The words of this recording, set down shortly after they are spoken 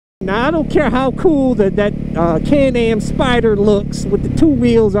Now, I don't care how cool that Can-Am Spyder looks with the 2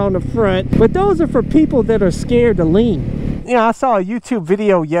 wheels on the front, but those are for people that are scared to lean. You know, I saw a YouTube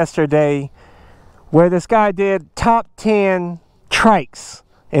video yesterday where this guy did top 10 Trikes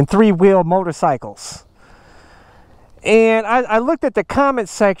and 3-wheel motorcycles. And I looked at the comment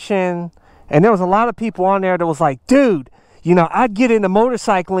section, and there was a lot of people on there that was like, dude, you know, I'd get into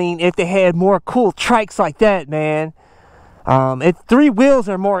motorcycling if they had more cool Trikes like that, man. 3 wheels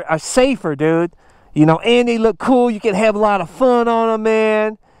are safer, dude. You know, and they look cool. You can have a lot of fun on them,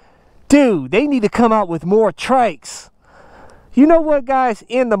 man. Dude, they need to come out with more Trikes. You know what, guys?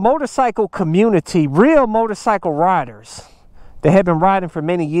 In the motorcycle community, real motorcycle riders that have been riding for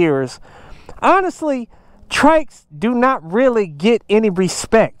many years, honestly, Trikes do not really get any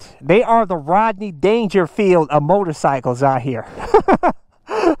respect. They are the Rodney Dangerfield of motorcycles out here.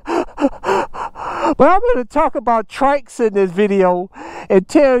 But I'm going to talk about Trikes in this video and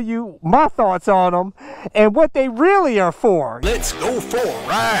tell you my thoughts on them and what they really are for. Let's go for a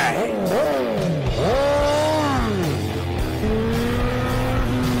ride.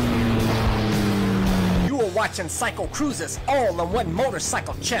 You are watching CycleCruza's all-in-one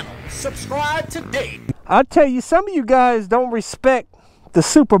motorcycle channel. Subscribe today. I'll tell you, some of you guys don't respect the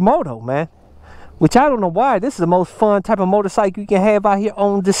Supermoto, man. Which I don't know why. This is the most fun type of motorcycle you can have out here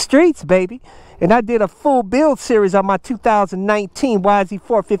on the streets, baby. And I did a full build series on my 2019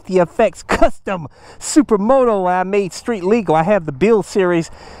 YZ450FX custom Supermoto I made street legal. I have the build series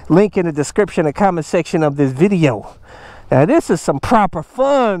link in the description and comment section of this video. Now this is some proper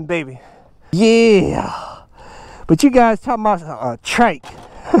fun, baby. Yeah. But you guys talking about a trike.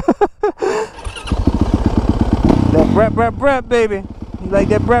 That brap, baby. You like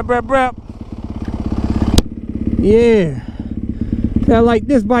that brap? Yeah. Now, like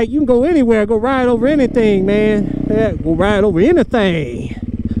this bike, you can go anywhere, go ride over anything, man. Yeah, go ride over anything.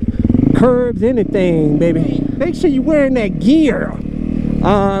 Curbs, anything, baby. Make sure you're wearing that gear.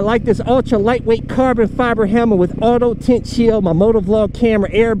 Like this ultra lightweight carbon fiber helmet with auto tint shield, my motovlog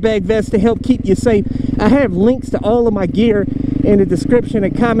camera, airbag vest to help keep you safe. I have links to all of my gear in the description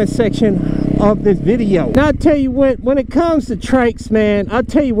and comment section of this video. Now, I'll tell you what, when it comes to Trikes, man, I'll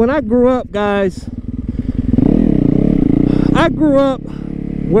tell you, when I grew up, guys, I grew up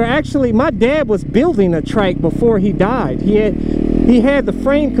where actually my dad was building a trike before he died. He had the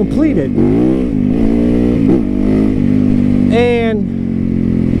frame completed. And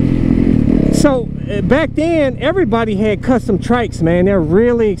so back then, everybody had custom trikes, man. They're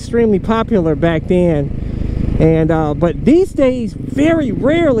really extremely popular back then. And but these days, very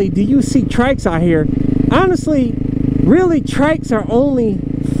rarely do you see trikes out here. Honestly, really, trikes are only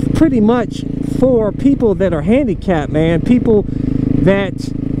pretty much for people that are handicapped, man. People that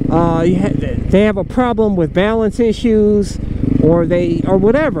they have a problem with balance issues, or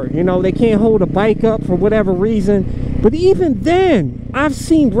whatever, you know, they can't hold a bike up for whatever reason. But even then, I've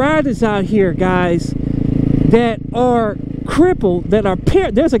seen riders out here, guys, that are crippled, that are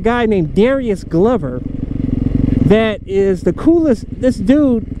there's a guy named Darius Glover that is the coolest. This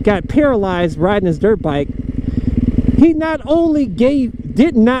dude got paralyzed riding his dirt bike. He not only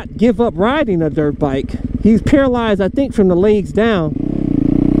did not give up riding a dirt bike. He's paralyzed, I think, from the legs down.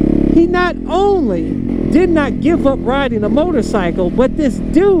 He not only did not give up riding a motorcycle, but this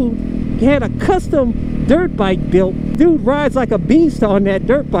dude had a custom dirt bike built. Dude rides like a beast on that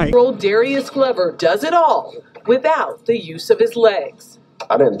dirt bike. Old Darius Glover does it all without the use of his legs.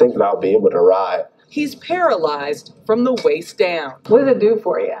 I didn't think that I'd be able to ride. He's paralyzed from the waist down. What does it do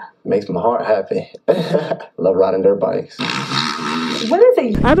for you? Makes my heart happy. Love riding dirt bikes. What is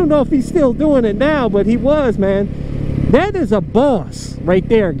it? I don't know if he's still doing it now, but he was, man. That is a boss right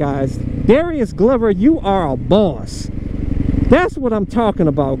there, guys. Darius Glover, you are a boss. That's what I'm talking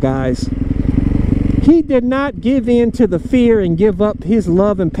about, guys. He did not give in to the fear and give up his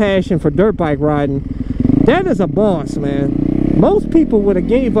love and passion for dirt bike riding. That is a boss, man. Most people would have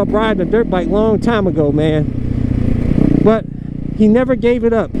gave up riding a dirt bike long time ago, man. But he never gave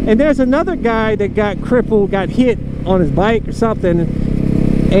it up. And there's another guy that got crippled, got hit on his bike or something,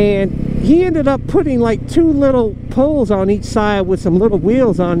 and he ended up putting like 2 little poles on each side with some little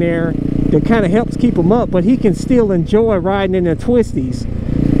wheels on there that kind of helps keep him up, but he can still enjoy riding in the twisties,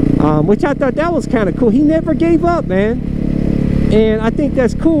 which I thought that was kind of cool. He never gave up, man. And I think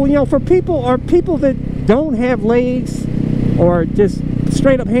that's cool, you know, for people that don't have legs or just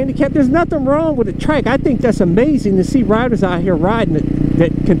straight up handicapped. There's nothing wrong with a trike. I think that's amazing to see riders out here riding it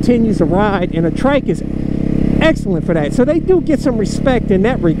that continues to ride, and a trike is excellent for that. So they do get some respect in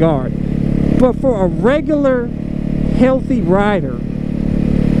that regard. But for a regular healthy rider,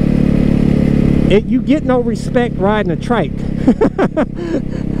 you get no respect riding a trike.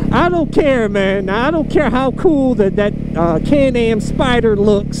 I don't care, man. Now, I don't care how cool that Can-Am Spyder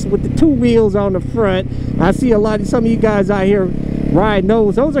looks with the 2 wheels on the front. I see some of you guys out here ride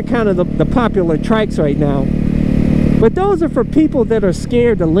those. Those are kind of the popular trikes right now. But those are for people that are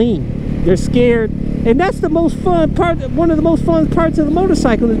scared to lean. They're scared, and that's the most fun part. One of the most fun parts of the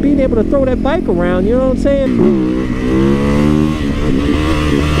motorcycle is being able to throw that bike around. You know what I'm saying?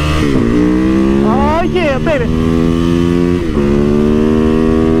 Oh yeah, baby.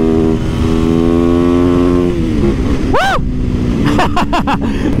 Woo!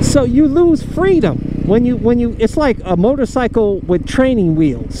 So you lose freedom when you. It's like a motorcycle with training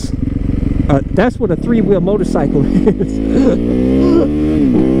wheels. That's what a 3-wheel motorcycle is.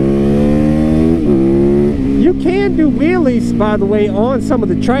 You can do wheelies, by the way, on some of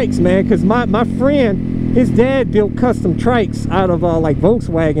the trikes, man, because my friend, his dad built custom trikes out of like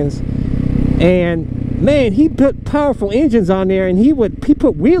Volkswagens, and man, he put powerful engines on there, and he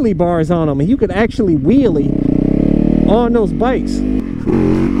put wheelie bars on them, and you could actually wheelie on those bikes.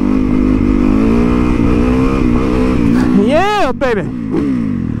 Yeah, baby.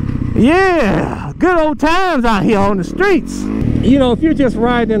 Yeah, good old times out here on the streets. You know, if you're just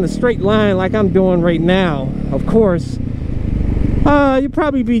riding in a straight line like I'm doing right now, of course, you'd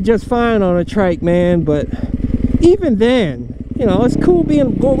probably be just fine on a trike, man. But even then, you know, it's cool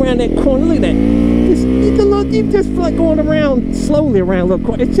go around that corner. Look at that. You just like going around slowly around a little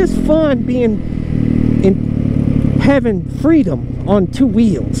corner. It's just fun having freedom on 2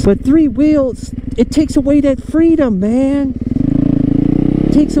 wheels. But 3 wheels, it takes away that freedom, man.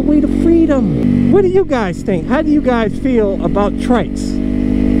 Takes away the freedom. What do you guys think? How do you guys feel about trikes?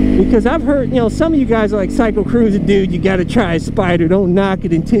 Because I've heard, you know, some of you guys are like, CycleCruza, dude, you gotta try a Spyder. Don't knock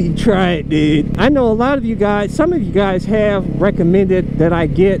it until you try it, dude. I know a lot of you guys, some of you guys have recommended that I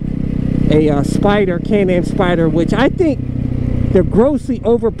get a Spyder, Can-Am Spyder, which I think they're grossly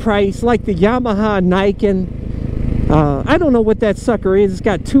overpriced, like the Yamaha Nikon. I don't know what that sucker is. It's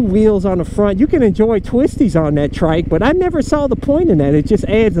got 2 wheels on the front. You can enjoy twisties on that trike, but I never saw the point in that. It just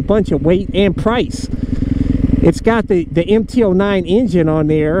adds a bunch of weight and price. It's got the MT-09 engine on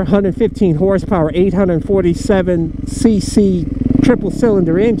there, 115 horsepower, 847cc triple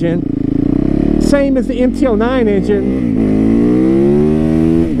cylinder engine. Same as the MT-09 engine,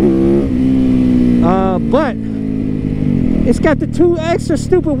 but it's got the 2 extra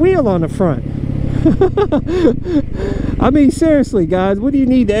stupid wheel on the front. I mean, seriously, guys, what do you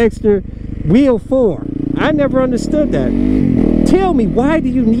need the extra wheel for? I never understood that. Tell me, why do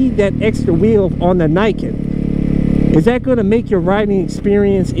you need that extra wheel on the Nikon? Is that going to make your riding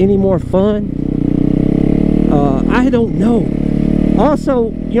experience any more fun? I don't know.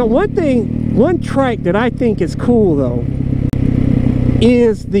 Also, you know, one trike that I think is cool though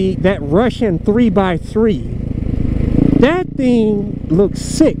is that Russian 3x3. That thing looks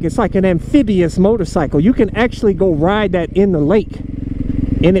sick. It's like an amphibious motorcycle. You can actually go ride that in the lake,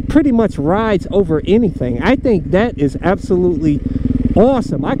 and it pretty much rides over anything. I think that is absolutely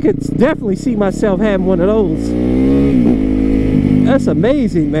awesome. I could definitely see myself having one of those. That's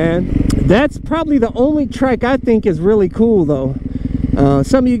amazing, man. That's probably the only trike I think is really cool though.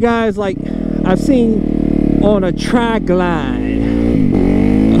 Some of you guys, like I've seen on a Tri-Glide.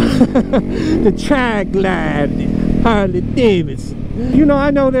 The Tri-Glide Harley Davidson. You know, I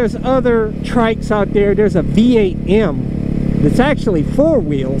know there's other trikes out there. There's a V8M that's actually 4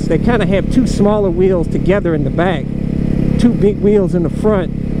 wheels. They kind of have 2 smaller wheels together in the back, 2 big wheels in the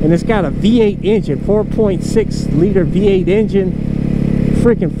front, and it's got a V8 engine, 4.6 liter V8 engine,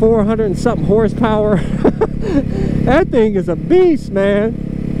 freaking 400 and something horsepower. That thing is a beast, man.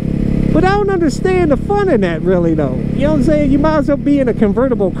 But I don't understand the fun in that, really, though. You know what I'm saying? You might as well be in a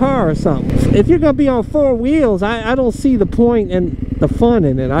convertible car or something. If you're going to be on 4 wheels, I don't see the point and the fun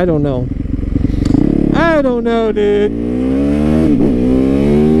in it. I don't know. I don't know, dude.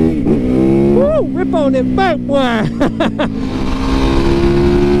 Woo! Rip on that back, boy.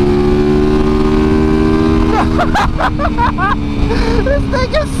 This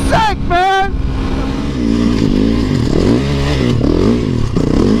thing is sick, man.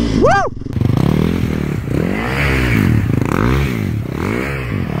 Woo!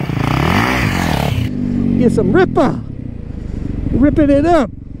 Get some ripper. Ripping it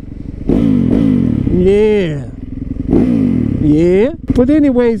up. Yeah. Yeah. But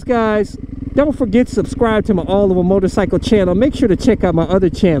anyways, guys, don't forget to subscribe to my All Over Motorcycle channel. Make sure to check out my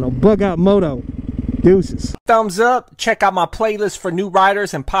other channel, Bug Out Moto. Deuces. Thumbs up. Check out my playlist for new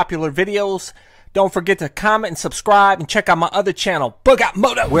riders and popular videos. Don't forget to comment and subscribe, and check out my other channel, Bug Out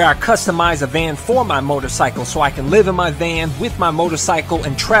Moto, where I customize a van for my motorcycle so I can live in my van with my motorcycle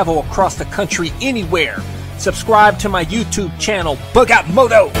and travel across the country anywhere. Subscribe to my YouTube channel, Breakout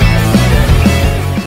Moto.